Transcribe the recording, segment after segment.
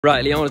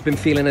Right, Leona's been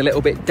feeling a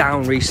little bit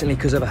down recently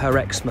because of her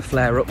eczema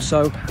flare-up,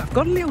 so I've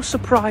got a little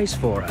surprise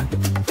for her.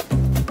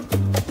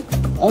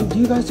 Do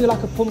you guys do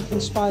like a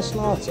pumpkin spice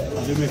latte?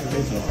 I do make a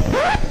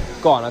pizza.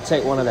 Go on, I'll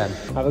take one of them.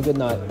 Have a good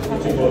night.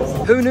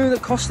 Who knew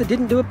that Costa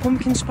didn't do a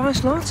pumpkin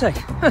spice latte?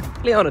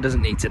 Leona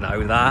doesn't need to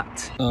know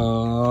that.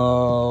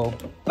 Oh,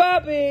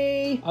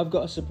 Babby! I've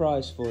got a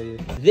surprise for you.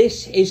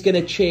 This is going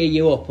to cheer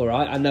you up, all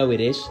right? I know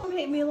it is.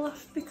 Make me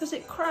laugh because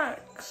it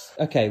cracks.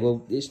 Okay,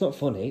 well, it's not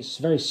funny. It's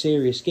a very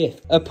serious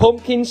gift. A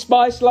pumpkin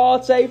spice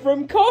latte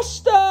from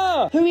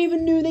Costa! Who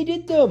even knew they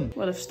did them?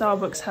 Well, if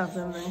Starbucks have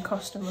them, then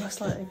Costa most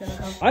likely going to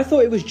have them. I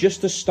thought it was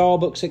just a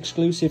Starbucks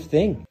exclusive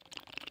thing.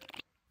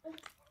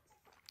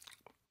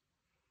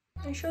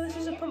 Are you sure this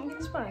is a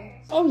pumpkin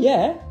spice? Oh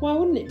yeah, why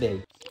wouldn't it be?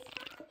 It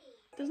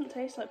doesn't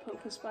taste like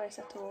pumpkin spice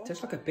at all. It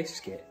tastes like a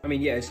biscuit. I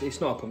mean, yeah,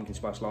 it's not a pumpkin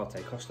spice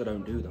latte. Costa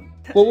don't do them.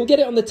 Well, we'll get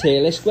it on the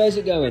tier list. Where's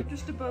it going?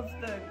 Just above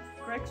the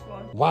Greg's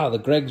one. Wow, the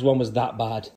Greg's one was that bad.